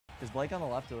Is Blake on the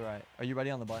left or the right? Are you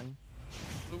ready on the button?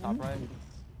 Top right?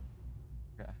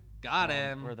 Okay. Got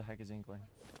him. Where the heck is Inkling?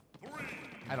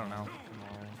 I don't know. Come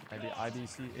on. Maybe I, B,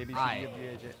 C, A, B, C, I. D, F,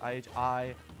 G, H, I, H,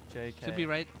 I, J, K. Should be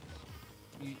right.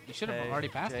 You should have already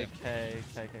passed J, him. K,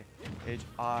 K, K, H,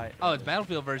 I. Oh, it's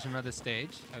Battlefield version of this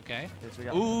stage. Okay.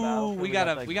 Okay, so Ooh, we got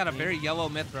the a very yellow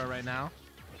Mithra right now.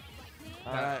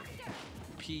 All right.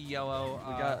 P yellow.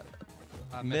 We got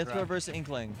Mithra versus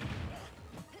Inkling.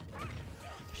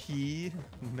 P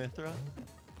Mithra?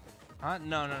 Huh?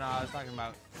 No. I was talking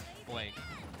about Blake.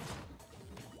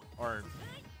 Or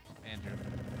Andrew.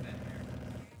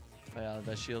 Oh, yeah,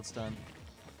 that shield stun.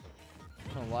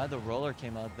 I don't know why the roller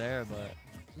came out there, but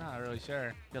Not really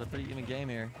sure. got a pretty even game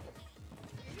here.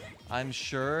 I'm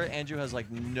sure Andrew has like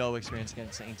no experience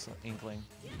against Inkling.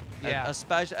 Yeah.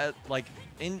 Especially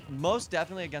most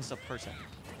definitely against a person.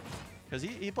 Because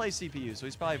he plays CPU, so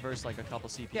he's probably versed like a couple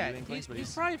CPU Inklings, but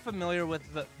he's probably familiar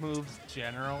with the moves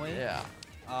generally. Yeah.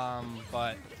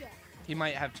 But he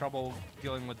might have trouble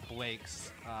dealing with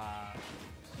Blake's,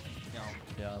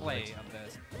 play of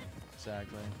this.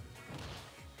 Exactly.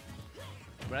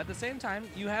 But at the same time,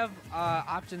 you have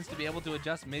options to be able to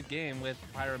adjust mid-game with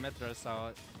Pyra Mithra,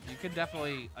 so you could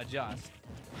definitely adjust.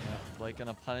 Yeah, Blake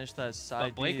gonna punish that side.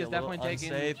 But Blake B is definitely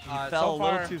taking. He fell so a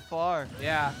far, little too far.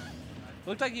 Yeah.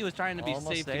 Looked like he was trying to be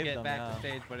Almost safe to saved get him, back to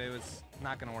stage, but it was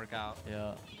not going to work out.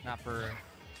 Yeah. Not for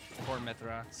poor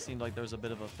Mithra. Seemed like there was a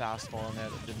bit of a fastball in there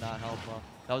that did not help.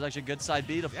 That was actually a good side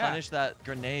B to punish that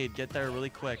grenade. Get there really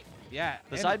quick. Yeah.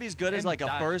 The side B is good as like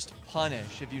a first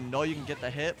punish if you know you can get the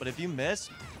hit, but if you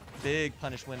miss, big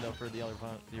punish window for the other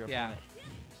your opponent.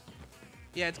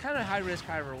 Yeah, it's kind of high risk,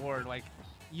 high reward. Like,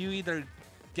 you either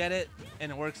get it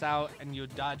and it works out and you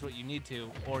dodge what you need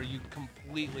to, or you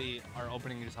completely are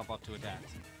opening yourself up to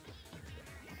attacks.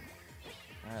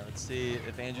 All right, let's see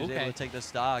if Andrew's able to take the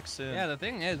stock soon. Yeah, the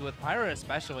thing is, with Pyra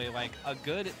especially, like, a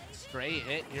good stray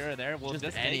hit here or there will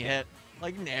just any hit.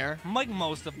 Like Nair. Like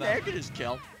most of them. Nair could just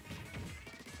kill.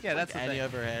 Yeah, that's like any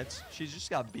of her hits. She's just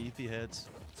got beefy hits.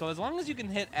 So as long as you can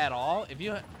hit at all, if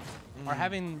you are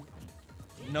having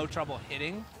no trouble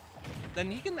hitting,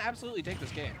 then you can absolutely take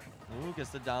this game. Ooh,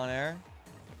 gets the down air.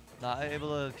 Not able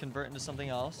to convert into something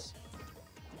else.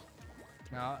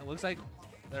 No, it looks like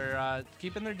they're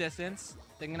keeping their distance,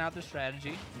 thinking out their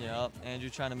strategy. Yep, Andrew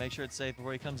trying to make sure it's safe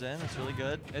before he comes in. It's really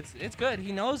good. It's good.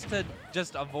 He knows to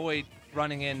just avoid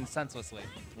running in senselessly.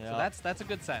 Yep. So that's a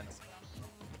good sense.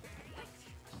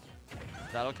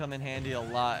 That'll come in handy a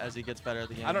lot as he gets better at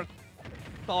the game.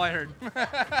 That's all I heard.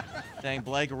 Dang,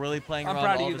 Blake really playing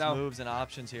around all his moves and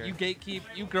options here. You gatekeep,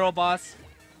 you girl boss.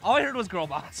 All I heard was girl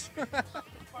boss.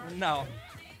 No.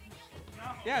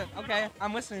 Yeah, okay.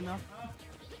 I'm listening though.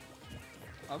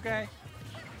 Okay.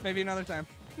 Maybe another time.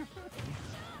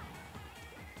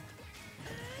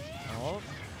 Oh,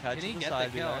 Can he get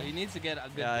the kill? He needs to get a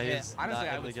good hit. Honestly,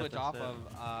 I would switch off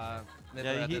of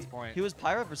Mithra at this point. He was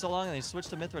Pyra for so long and he switched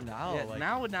to Mithra now. Yeah,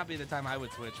 now would not be the time I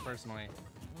would switch, personally.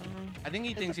 I think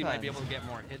he thinks he might be able to get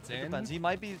more hits in. Depends. He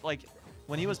might be like,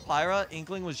 when he was Pyra,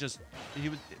 Inkling was just,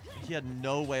 he had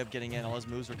no way of getting in. All his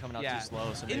moves were coming out too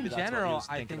slow. So maybe in that's general, what he was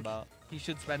I thinking think about. he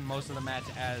should spend most of the match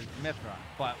as Mithra.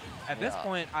 But at this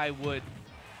point, I would,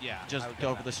 just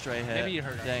go for the stray hit. Maybe you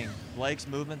heard Dang, Blake's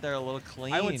movement there a little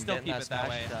clean. I would still keep it that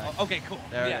way. Oh, okay, cool.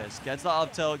 There it is. Gets the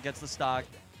up tilt, gets the stock.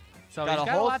 So he's got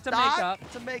a lot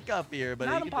to make up here, but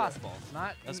not impossible.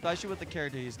 Not especially with the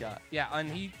character he's got. Yeah, and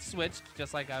he switched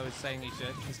just like I was saying he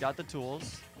should. He's got the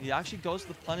tools. He actually goes to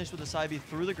the punish with the side B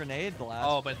through the grenade blast.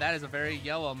 Oh, but that is a very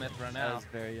yellow Mithra now. That is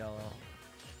very yellow.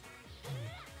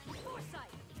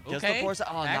 Okay. Gets the force.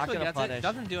 Oh, not gonna punish. It.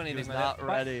 Doesn't do anything with not it.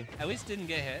 Ready. At least didn't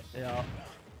get hit. Yeah.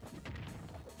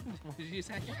 What did you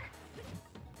say?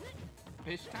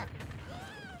 Fish taco.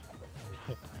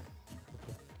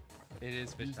 It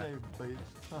is fish taco.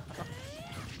 Alright.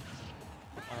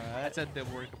 That's the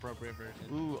work appropriate version.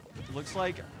 Ooh, looks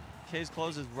like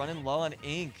KaseKlosed is running low on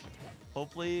ink.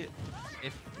 Hopefully,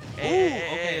 if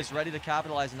AAAAAA is ready to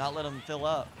capitalize and not let him fill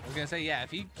up. I was gonna say, yeah,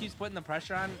 if he keeps putting the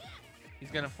pressure on,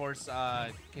 he's gonna force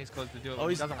KaseKlosed to do it. Oh,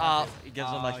 he gives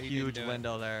him a huge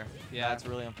window there. Yeah, that's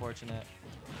really unfortunate.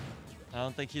 I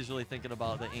don't think he's really thinking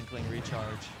about the Inkling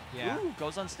recharge. Yeah. Ooh,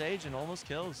 goes on stage and almost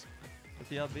kills with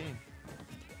the up B.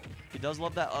 He does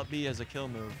love that up B as a kill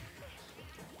move.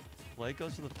 Blake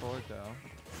goes to the forward though.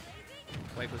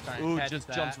 Blake was trying to catch just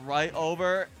that. jumps right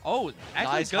over. Oh,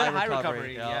 actually nice good high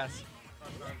recovery. Yes.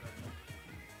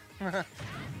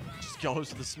 Just goes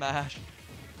to the smash.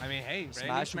 I mean, hey,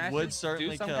 smash would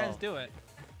certainly sometimes do it.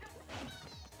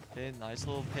 Okay, nice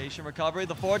little patient recovery.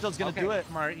 The forward tilt's gonna do it.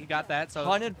 Smart, he got that. So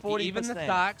 140%. even the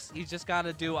stocks, he's just got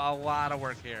to do a lot of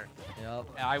work here. Yep.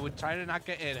 I would try to not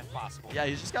get hit if possible. Yeah,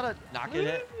 he's just gotta not get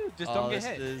hit. Just don't get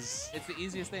hit. Is... It's the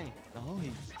easiest thing. Oh,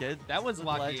 he did. That was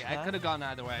lucky. I could have gone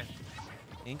either way.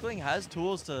 Inkling has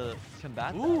tools to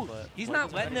combat Ooh, that, but he's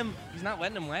not letting him. He's not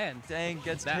letting him land. Dang,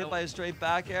 gets hit by a straight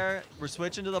back air. We're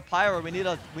switching to the pyro. We need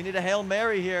a Hail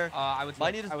Mary here. I would.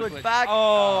 Might need to switch back.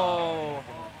 Oh.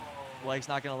 Blake's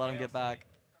not gonna let him get back.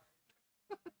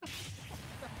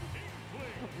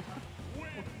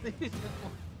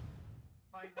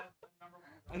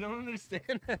 I don't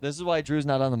understand. This is why Drew's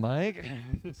not on the mic.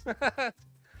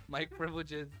 Mic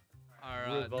privileges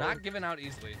are not given out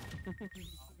easily.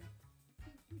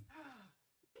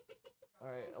 All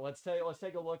right, let's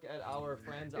take a look at our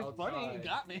friends outside. Funny, you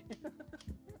got me.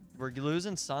 We're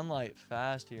losing sunlight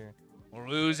fast here. We're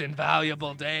losing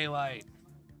valuable daylight.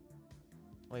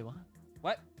 Wait, what?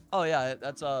 What? Oh yeah,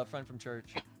 that's a friend from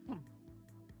church.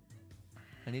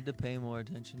 I need to pay more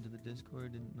attention to the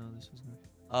Discord. Didn't know this was.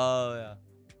 Oh yeah.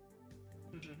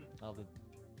 I'll be.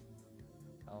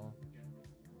 Oh.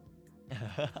 Getting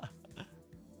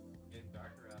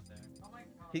darker out there.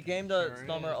 He came to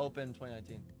Summer Open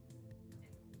 2019.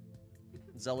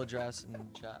 Zeladress in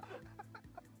chat.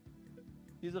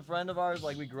 He's a friend of ours.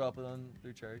 Like we grew up with him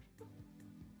through church.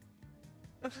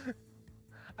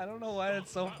 I don't know why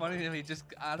it's so funny to me, just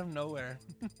out of nowhere.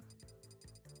 I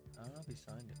don't know if he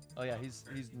signed it. Oh yeah, he's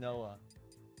Noah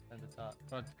at the top.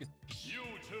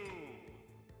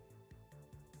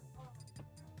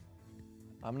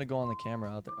 I'm gonna go on the camera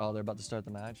out there. Oh, they're about to start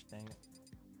the match. Dang it.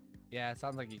 Yeah, it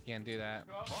sounds like you can't do that.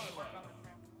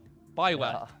 Buy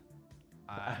what?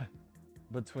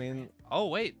 Between. Oh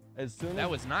wait, as soon that as,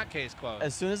 was not case closed.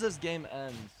 As soon as this game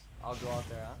ends, I'll go out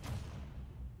there. Huh?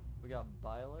 We got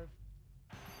Byler.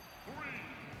 3,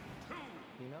 2,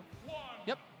 Pino? 1.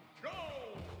 Yep. Go.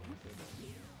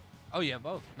 Oh yeah,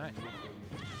 both. Nice.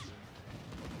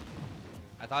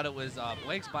 I thought it was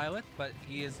Blake's Byleth, but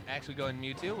he is actually going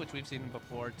Mewtwo, which we've seen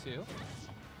before too.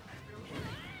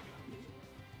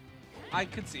 I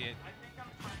could see it.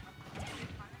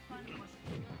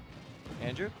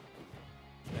 Andrew?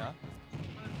 Yeah?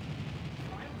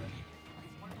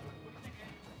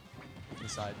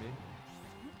 Beside me.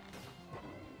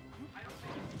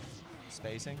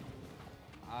 Spacing.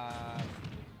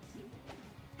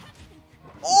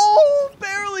 Oh,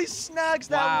 barely snags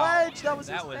that wedge. That was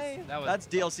insane. That's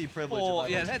DLC privilege. Oh,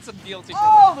 yeah, that's some DLC privilege.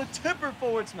 Oh, the tipper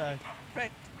forward smash.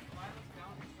 Right.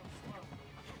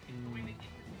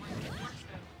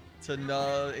 To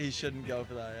know he shouldn't go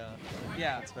for that, yeah.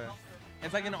 Yeah. That's fair.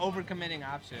 It's like an overcommitting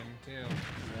option, too.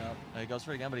 Yeah, he goes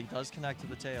for it again, but he does connect to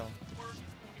the tail.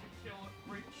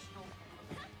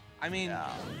 I mean,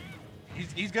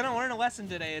 he's going to learn a lesson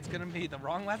today. It's going to be the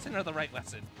wrong lesson or the right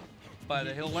lesson. But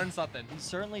he'll learn something. He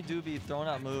certainly do be throwing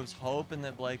out moves, hoping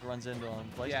that Blake runs into him.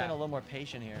 Blake's been a little more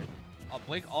patient here.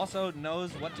 Blake also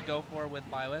knows what to go for with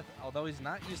Byleth. Although he's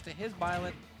not used to his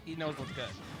Byleth, he knows what's good.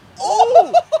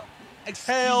 Oh!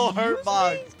 Tail hurt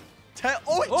box.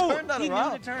 Oh, he turned that around. He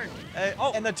knew to turn. Hey,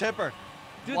 and the tipper.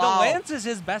 Dude, the Lance is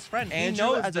his best friend. Andrew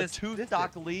he knows has a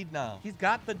 2-stock lead now. He's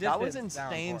got the distance. That was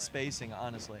insane spacing,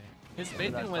 honestly. His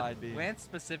spacing with Lance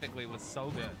specifically was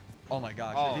so good. Oh my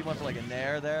gosh. If he went for like a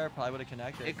nair there, probably would have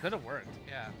connected. It could have worked,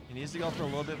 yeah. He needs to go for a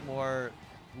little bit more,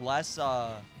 less,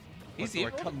 he's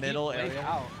committal area.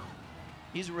 Out.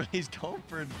 He's going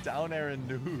for down air and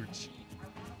nooch.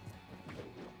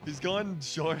 He's going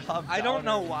short hop. I don't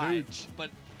know why,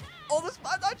 but oh, the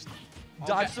spot dodge.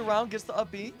 Dodges around, gets the up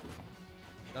B.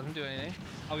 Doesn't do anything.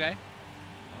 Okay.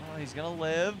 Oh, he's gonna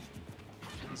live.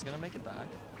 He's gonna make it back.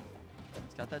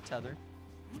 He's got that tether.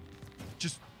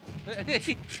 Just.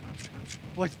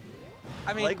 What?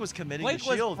 I mean, Blake was committing Blake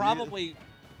to shield. Was probably.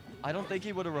 I don't think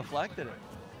he would have reflected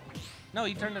it. No,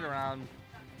 he turned it around.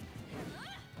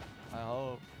 I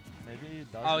hope. Maybe he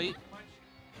does. Oh, he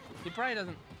probably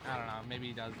doesn't. I don't know. Maybe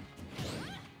he does.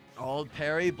 Oh,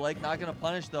 parry. Blake not gonna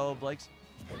punish though. Blake's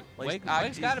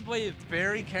got to play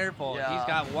very careful. Yeah. He's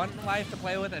got one life to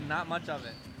play with and not much of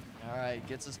it. All right,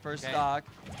 gets his first stock.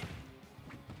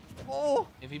 Oh,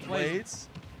 if he plays. Waits.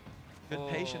 Good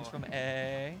patience from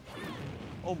A.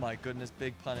 Oh my goodness,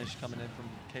 big punish coming in from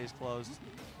KaseKlosed.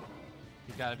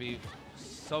 He's got to be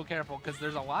so careful because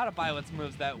there's a lot of Byleth's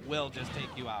moves that will just take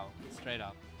you out straight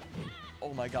up.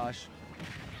 Oh my gosh.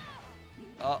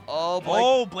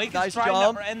 Blake nice is trying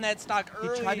jump. to end that stock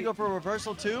early. He tried to go for a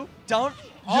reversal too. Down.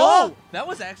 Oh, that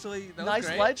was actually nice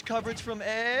great. ledge coverage from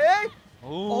A. Ooh.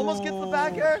 Almost gets the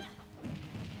back air.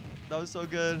 That was so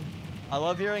good. I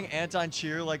love hearing Anton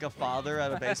cheer like a father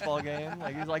at a baseball game.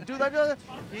 Like he's like, dude, that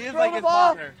He is throw like the his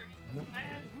ball. father.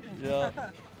 Yeah.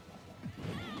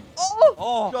 Oh!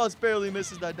 Oh. Just barely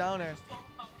misses that down air.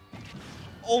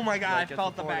 Oh my God! I Gets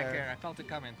felt the the forward back air. air. I felt it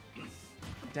coming.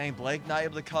 Dang, Blake not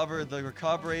able to cover the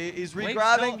recovery. He's Blake's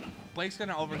re-grabbing. still- Blake's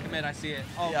gonna overcommit. I see it.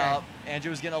 Okay. Yeah, Andrew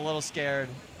was getting a little scared.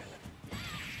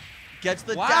 Gets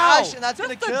the Wow. dash, and that's Just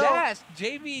gonna the kill. dash.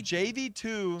 JV.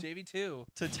 JV2 JV2.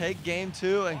 to take game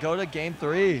 2 and go to game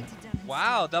 3.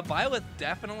 Wow, the Byleth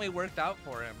definitely worked out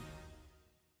for him.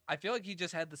 I feel like he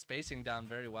just had the spacing down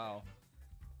very well.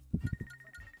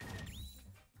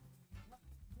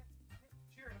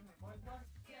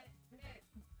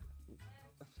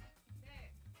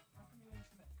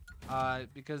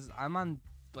 Because I'm on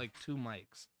like 2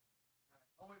 mics.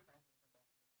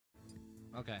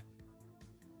 Okay.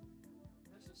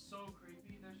 This is so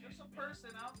creepy. There's just a person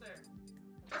out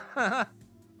there.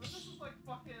 This is like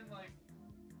fucking like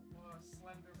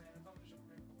Slender Man. It's on the show.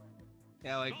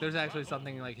 Yeah, like there's actually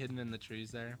something like hidden in the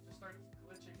trees there. Just started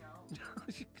glitching out.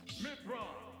 Mid-round.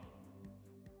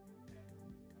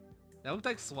 That looked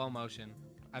like slow motion.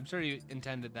 I'm sure you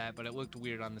intended that, but it looked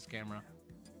weird on this camera.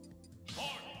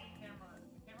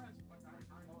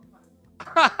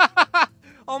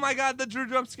 Oh my God, the Drew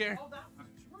jump scare. Oh, that was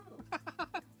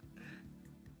true.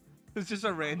 It's just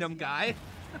a random guy.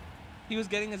 He was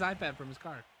getting his iPad from his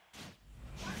car.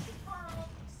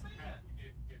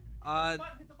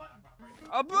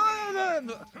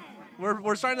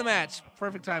 We're starting the match.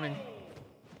 Perfect timing.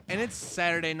 And it's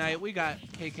Saturday night. We got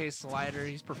KK Slider.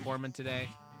 He's performing today.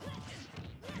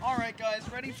 All right, guys,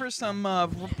 ready for some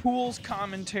pools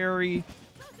commentary.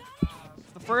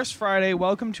 The first Friday.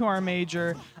 Welcome to our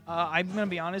major. I'm gonna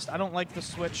be honest. I don't like the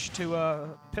switch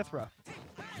to Pithra.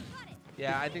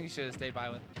 Yeah, I think he should have stayed by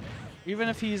with. Even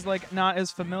if he's like not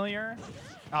as familiar,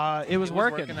 it was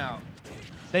working. out.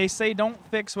 They say don't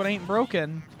fix what ain't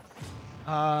broken,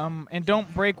 and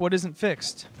don't break what isn't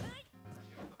fixed.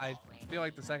 I feel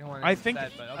like the second one. I is think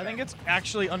said, but okay. I think it's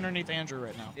actually underneath Andrew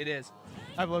right now. It is.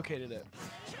 I've located it.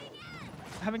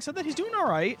 Having said that, he's doing all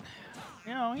right.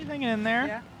 You know, he's hanging in there.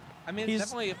 Yeah. I mean, it's He's-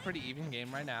 definitely a pretty even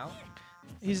game right now.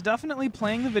 He's definitely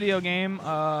playing the video game.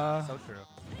 So true.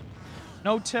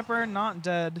 No tipper, not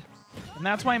dead. And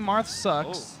that's why Marth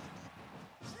sucks.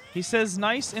 He says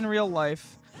nice in real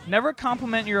life. Never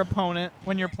compliment your opponent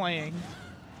when you're playing.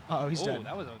 Uh-oh, he's dead.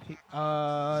 That was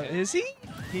okay. Is he?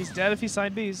 He's dead if he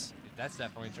side Bs. That's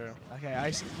definitely true. Okay,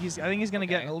 I think he's going to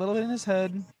get Okay. a little bit in his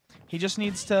head. He just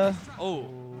needs to... Oh,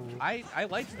 I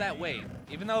liked that wait,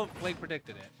 even though Blake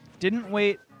predicted it. Didn't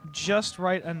wait just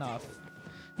right enough.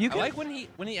 You I can, like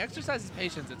when he exercises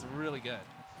patience. It's really good.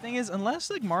 thing is, unless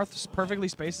like Marth perfectly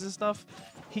spaces his stuff,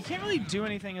 he can't really do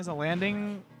anything as a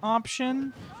landing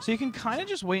option. So you can kind of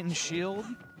just wait and shield.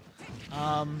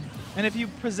 And if you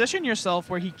position yourself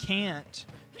where he can't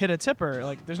hit a tipper,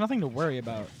 like there's nothing to worry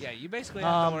about. Yeah, you basically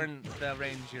have to learn the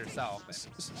range yourself. Just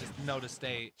know to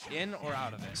stay in or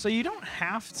out of it. So you don't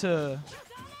have to.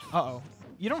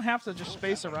 You don't have to just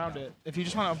space around it if you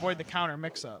just want to avoid the counter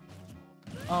mix-up.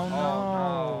 Oh no.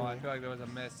 Oh, I feel like there was a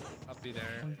miss up there.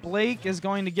 Blake is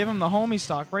going to give him the homie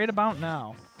stock right about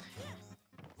now.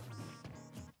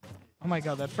 Oh my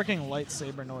god, that freaking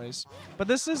lightsaber noise. But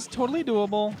this is totally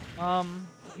doable.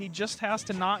 He just has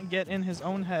to not get in his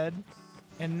own head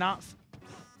and not,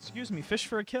 fish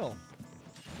for a kill.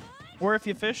 Or if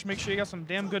you fish, make sure you got some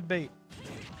damn good bait.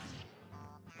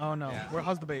 Oh no, Yeah.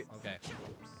 how's the bait? Okay.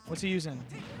 What's he using?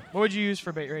 What would you use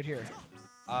for bait right here?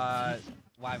 Live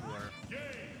lure.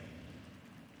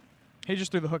 He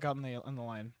just threw the hook out in the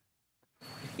line.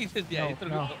 He did, yeah, he No, threw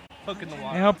no. the hook in the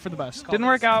water. I hope for the best. Didn't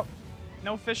work out.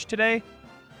 No fish today.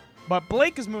 But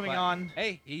Blake is moving But, on.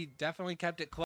 Hey, he definitely kept it close.